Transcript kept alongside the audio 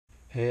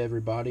Hey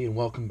everybody, and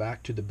welcome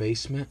back to the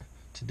basement.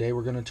 Today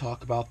we're going to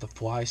talk about the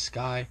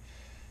Flysky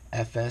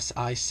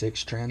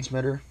FS-I6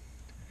 transmitter.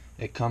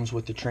 It comes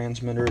with the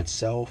transmitter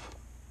itself,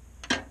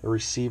 a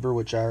receiver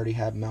which I already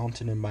have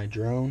mounted in my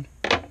drone,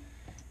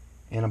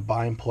 and a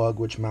bind plug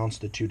which mounts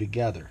the two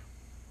together.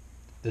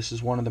 This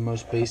is one of the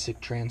most basic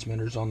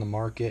transmitters on the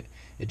market.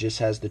 It just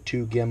has the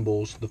two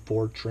gimbals, the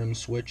four trim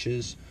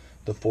switches,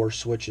 the four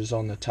switches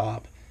on the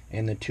top,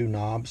 and the two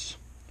knobs,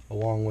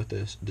 along with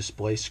the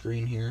display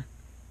screen here.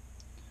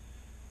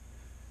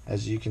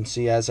 As you can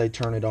see, as I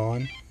turn it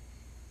on,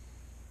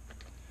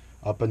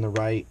 up in the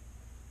right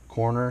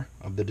corner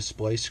of the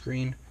display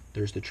screen,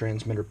 there's the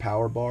transmitter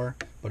power bar,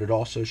 but it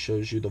also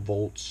shows you the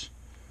volts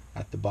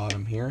at the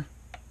bottom here.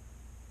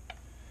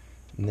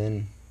 And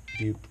then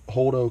if you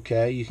hold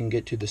OK, you can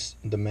get to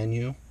the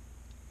menu.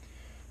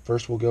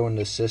 First we'll go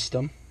into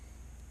System.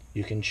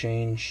 You can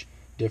change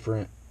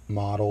different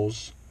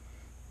models.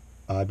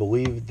 I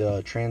believe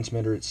the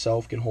transmitter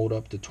itself can hold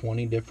up to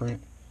 20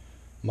 different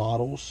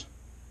models,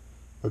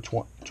 or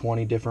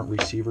 20 different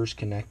receivers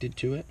connected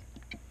to it.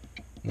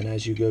 And then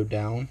as you go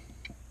down,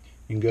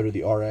 you can go to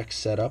the RX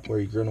setup, where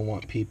you're going to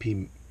want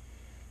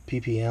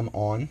PPM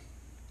on.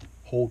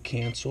 Hold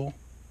cancel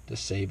to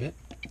save it.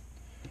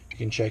 You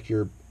can check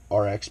your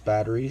RX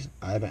batteries.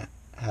 I haven't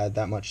had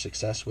that much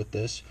success with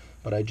this,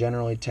 but I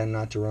generally tend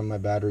not to run my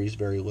batteries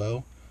very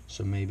low,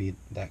 so maybe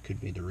that could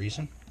be the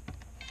reason.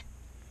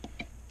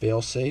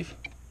 Failsafe,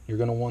 you're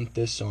going to want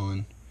this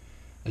on.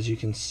 As you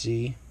can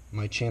see,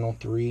 my channel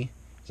 3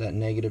 is at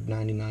negative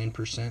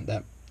 99%.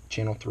 That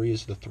channel 3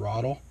 is the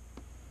throttle.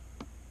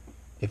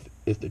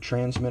 If the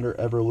transmitter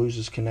ever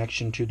loses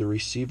connection to the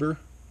receiver,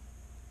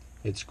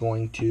 it's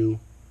going to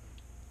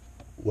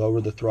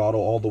lower the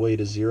throttle all the way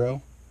to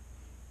 0,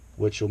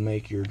 which will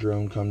make your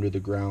drone come to the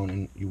ground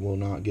and you will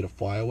not get a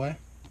flyaway.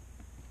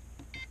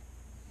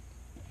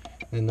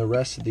 And the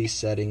rest of these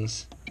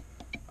settings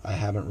I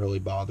haven't really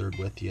bothered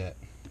with yet.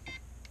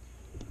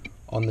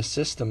 On the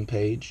system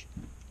page,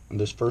 on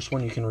this first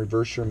one, you can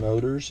reverse your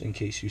motors in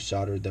case you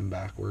soldered them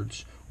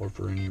backwards or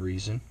for any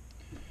reason.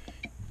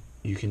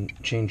 You can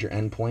change your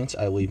endpoints.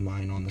 I leave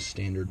mine on the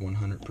standard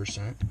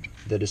 100%.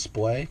 The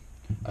display,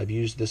 I've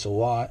used this a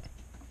lot.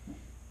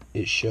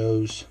 It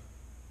shows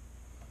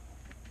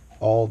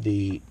all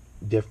the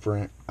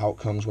different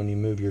outcomes when you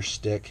move your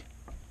stick,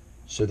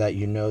 so that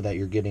you know that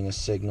you're getting a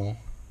signal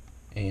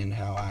and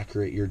how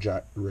accurate your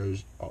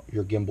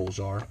gimbals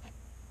are.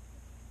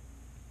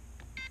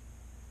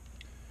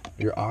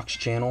 Your aux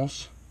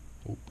channels.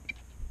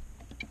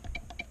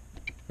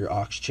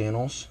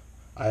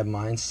 I have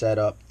mine set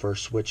up for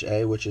switch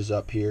A, which is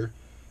up here,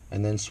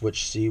 and then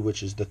switch C,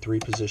 which is the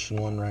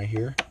 3-position one right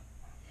here.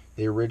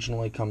 They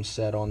originally come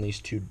set on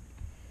these two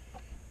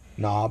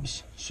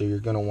knobs, so you're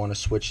going to want to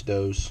switch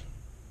those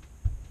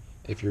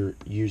if you're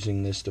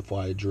using this to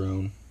fly a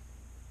drone.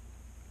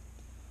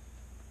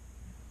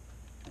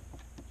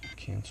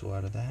 Cancel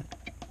out of that.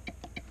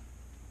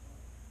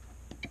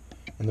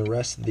 And the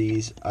rest of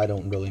these, I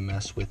don't really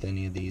mess with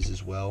any of these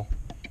as well.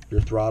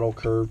 Your throttle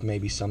curve,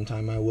 maybe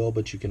sometime I will,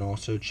 but you can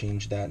also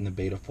change that in the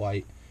beta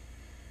flight.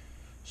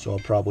 So I'll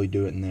probably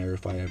do it in there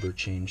if I ever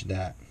change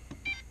that.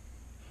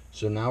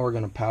 So now we're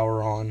going to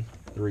power on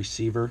the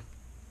receiver.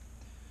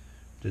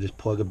 To just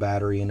plug a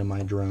battery into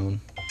my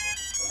drone.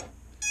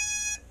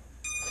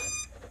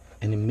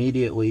 And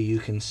immediately you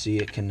can see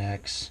it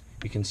connects.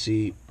 You can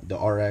see the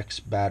RX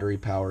battery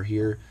power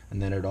here,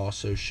 and then it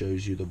also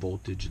shows you the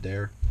voltage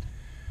there.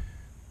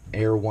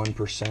 Air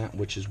 1%,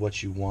 which is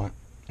what you want.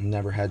 I've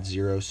never had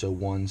 0, so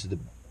 1 is the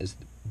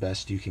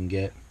best you can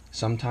get.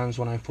 Sometimes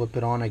when I flip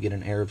it on, I get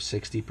an air of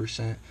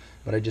 60%,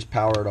 but I just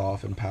power it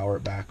off and power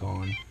it back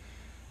on,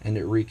 and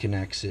it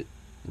reconnects it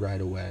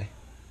right away.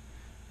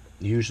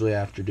 Usually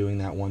after doing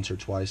that once or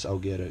twice, I'll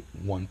get a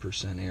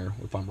 1% air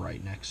if I'm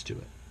right next to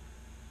it.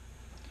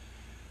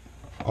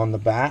 On the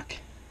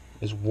back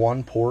is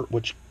one port,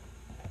 which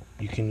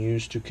you can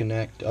use to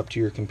connect up to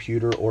your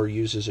computer or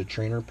use as a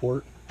trainer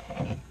port.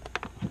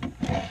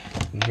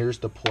 And here's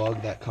the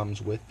plug that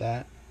comes with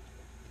that.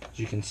 As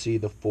you can see,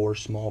 the 4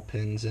 small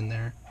pins in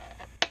there.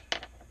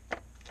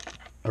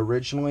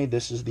 Originally,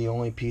 this is the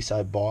only piece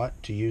I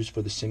bought to use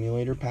for the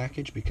simulator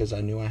package because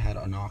I knew I had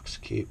an aux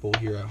cable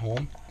here at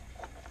home.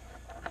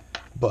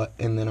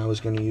 And then I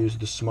was going to use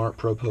the Smart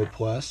Propo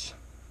Plus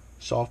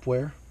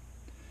software.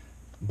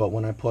 But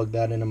when I plugged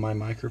that into my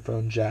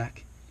microphone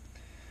jack,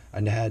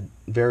 I had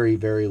very,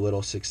 very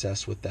little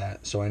success with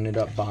that. So I ended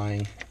up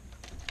buying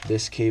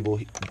this cable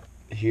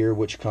here,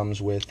 which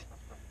comes with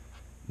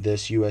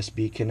this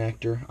USB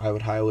connector. I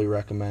would highly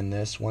recommend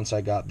this. Once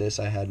I got this,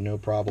 I had no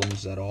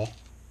problems at all.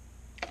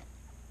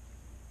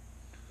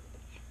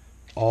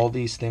 All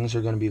these things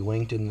are going to be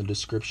linked in the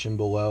description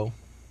below,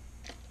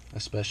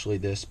 especially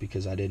this,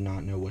 because I did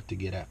not know what to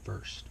get at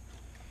first.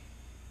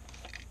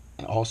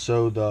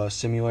 Also, the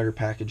simulator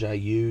package I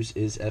use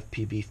is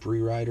FPV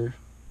Freerider.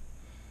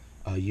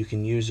 You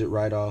can use it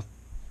right off,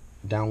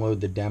 download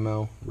the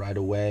demo right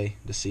away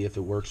to see if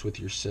it works with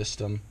your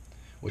system,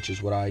 which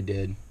is what I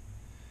did.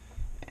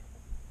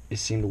 it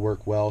seemed to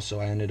work well, so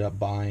I ended up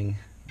buying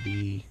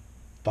the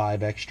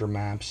 5 extra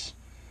maps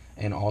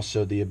and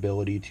also the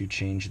ability to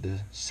change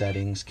the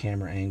settings,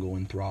 camera angle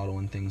and throttle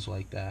and things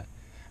like that.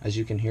 As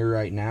you can hear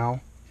right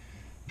now,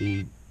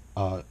 the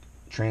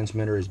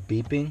transmitter is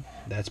beeping.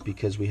 That's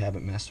because we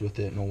haven't messed with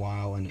it in a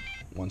while and it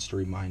wants to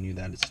remind you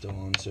that it's still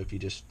on. So if you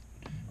just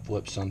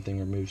flip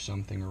something or move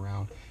something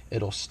around,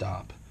 it'll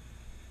stop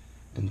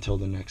until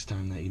the next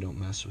time that you don't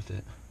mess with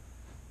it.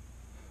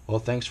 Well,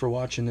 thanks for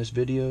watching this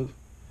video.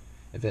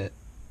 If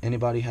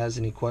anybody has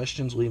any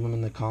questions, leave them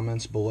in the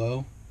comments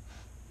below.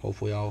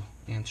 Hopefully I'll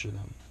answer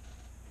them.